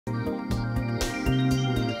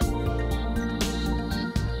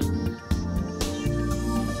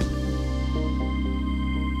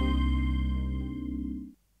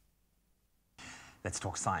Let's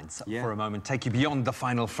talk science for a moment. Take you beyond the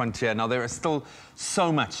final frontier. Now, there is still so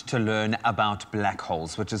much to learn about black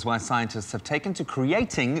holes, which is why scientists have taken to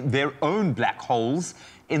creating their own black holes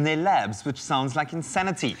in their labs, which sounds like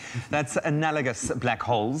insanity. That's analogous black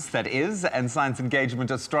holes, that is, and science engagement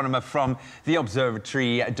astronomer from the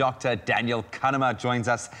observatory, Dr. Daniel Kahnemer, joins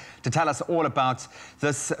us to tell us all about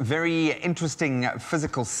this very interesting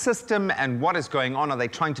physical system and what is going on. Are they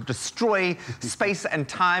trying to destroy space and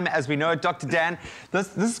time as we know it? Dr. Dan,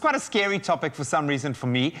 this is quite a scary topic for some reason for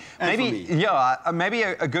me. Maybe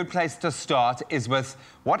a good place to start is with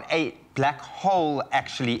what a black hole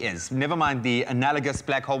actually is. Never mind the analogous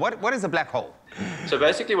black hole. What is a black hole? So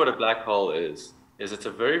basically what a black hole is it's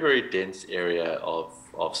a very, very dense area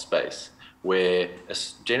of space where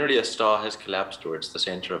generally a star has collapsed or it's the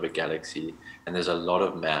center of a galaxy and there's a lot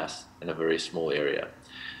of mass in a very small area.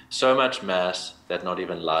 So much mass that not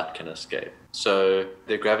even light can escape. So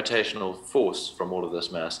the gravitational force from all of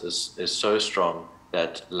this mass is so strong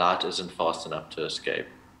that light isn't fast enough to escape.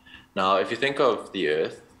 Now, if you think of the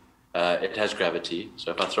Earth, it has gravity.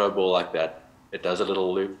 So if I throw a ball like that, it does a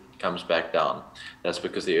little loop, comes back down. That's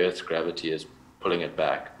because the Earth's gravity is pulling it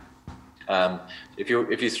back. If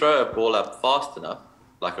you throw a ball up fast enough,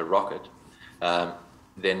 like a rocket,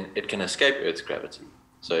 then it can escape Earth's gravity.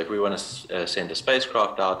 So if we want to send a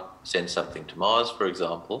spacecraft out, send something to Mars, for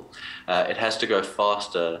example, it has to go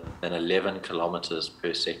faster than 11 kilometers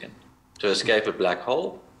per second. To escape a black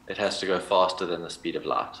hole, it has to go faster than the speed of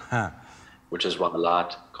light, which is why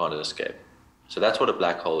light can't escape. So that's what a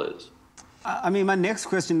black hole is. I mean, my next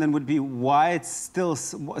question then would be why it's still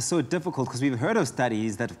so difficult, because we've heard of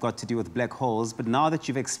studies that have got to do with black holes, but now that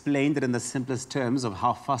you've explained it in the simplest terms of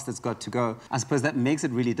how fast it's got to go, I suppose that makes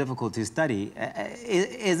it really difficult to study.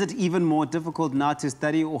 Is it even more difficult now to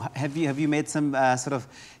study, or have you made some sort of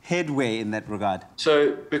headway in that regard?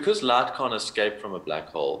 So because light can't escape from a black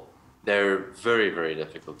hole, they're very, very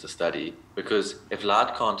difficult to study, because if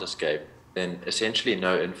light can't escape, then essentially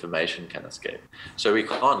no information can escape. So we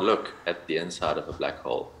can't look at the inside of a black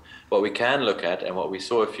hole. What we can look at, and what we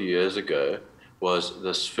saw a few years ago, was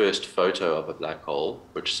this first photo of a black hole,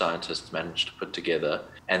 which scientists managed to put together.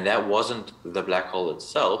 And that wasn't the black hole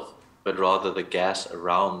itself, but rather the gas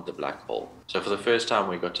around the black hole. So for the first time,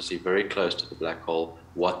 we got to see very close to the black hole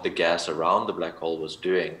what the gas around the black hole was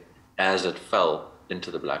doing as it fell into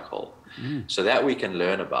the black hole. So that we can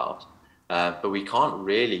learn about. But we can't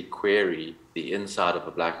really query the inside of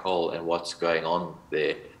a black hole and what's going on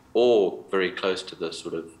there, or very close to the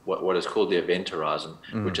sort of what is called the event horizon,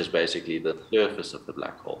 which is basically the surface of the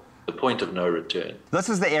black hole, the point of no return. This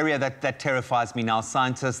is the area that terrifies me now.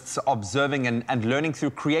 Scientists observing and learning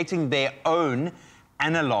through creating their own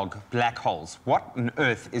analog black holes. What on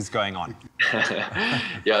earth is going on?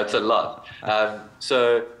 Yeah, it's a lot.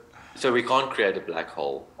 So we can't create a black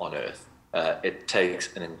hole on Earth. It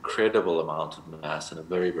takes an incredible amount of mass in a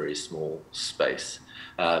very, very small space.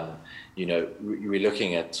 You know, we're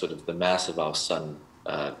looking at sort of the mass of our sun,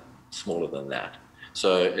 smaller than that.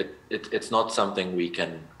 So it's not something we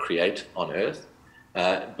can create on Earth,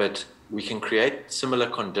 but we can create similar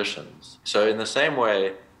conditions. So in the same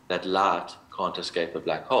way that light can't escape a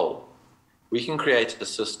black hole, we can create a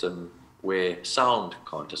system where sound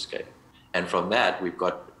can't escape. And from that, we've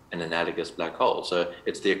got an analogous black hole. So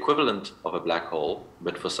it's the equivalent of a black hole,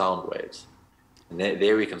 but for sound waves. And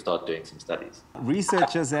there we can start doing some studies.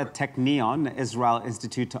 Researchers at Technion, Israel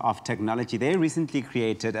Institute of Technology, they recently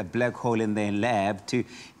created a black hole in their lab to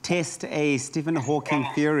test a Stephen Hawking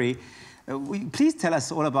theory. Please tell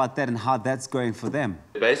us all about that and how that's going for them.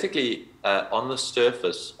 Basically, on the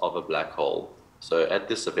surface of a black hole, so at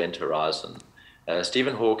this event horizon,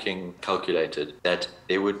 Stephen Hawking calculated that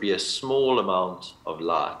there would be a small amount of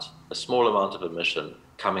light, a small amount of emission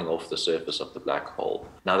coming off the surface of the black hole.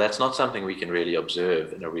 Now, that's not something we can really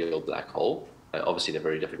observe in a real black hole. Obviously, they're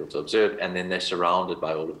very difficult to observe, and then they're surrounded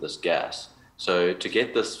by all of this gas. So to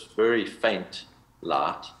get this very faint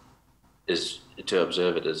light, to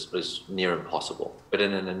observe it is near impossible. But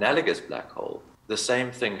in an analogous black hole, the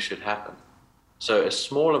same thing should happen. So a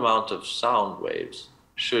small amount of sound waves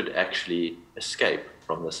should actually escape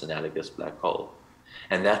from this analogous black hole.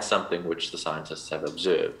 And that's something which the scientists have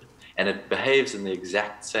observed. And it behaves in the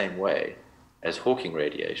exact same way as Hawking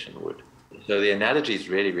radiation would. So the analogy is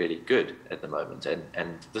really, really good at the moment.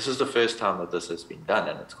 And this is the first time that this has been done,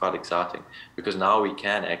 and it's quite exciting, because now we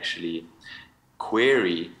can actually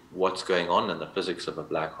query what's going on in the physics of a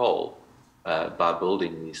black hole by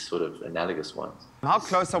building these sort of analogous ones. How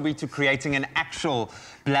close are we to creating an actual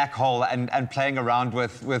black hole and playing around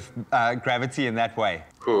with gravity in that way?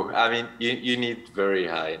 Cool. I mean, you need very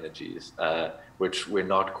high energies, which we're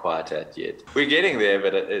not quite at yet. We're getting there,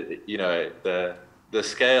 but you know, the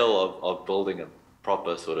scale of building a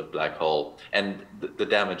proper sort of black hole and the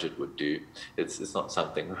damage it would do, it's not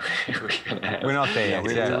something we're going to have. We're not there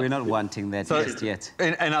yet. We're not wanting that just yet.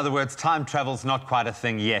 In other words, time travel's not quite a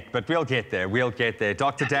thing yet, but we'll get there. We'll get there.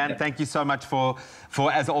 Dr. Dan, thank you so much for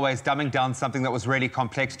as always, dumbing down something that was really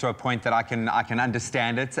complex to a point that I can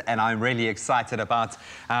understand it, and I'm really excited about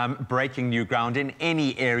breaking new ground in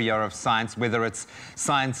any area of science, whether it's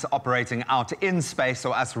science operating out in space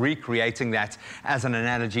or us recreating that as an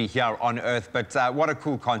analogy here on Earth. But what a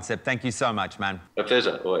cool concept. Thank you so much, man. A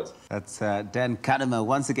pleasure, always. That's Dan Cudamer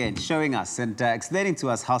once again showing us and explaining to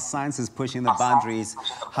us how science is pushing the boundaries,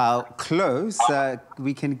 how close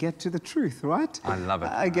we can get to the truth, right? I love it.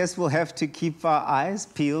 I guess we'll have to keep our eyes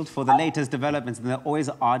peeled for the latest developments, and there always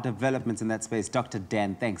are developments in that space. Dr.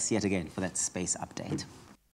 Dan, thanks yet again for that space update.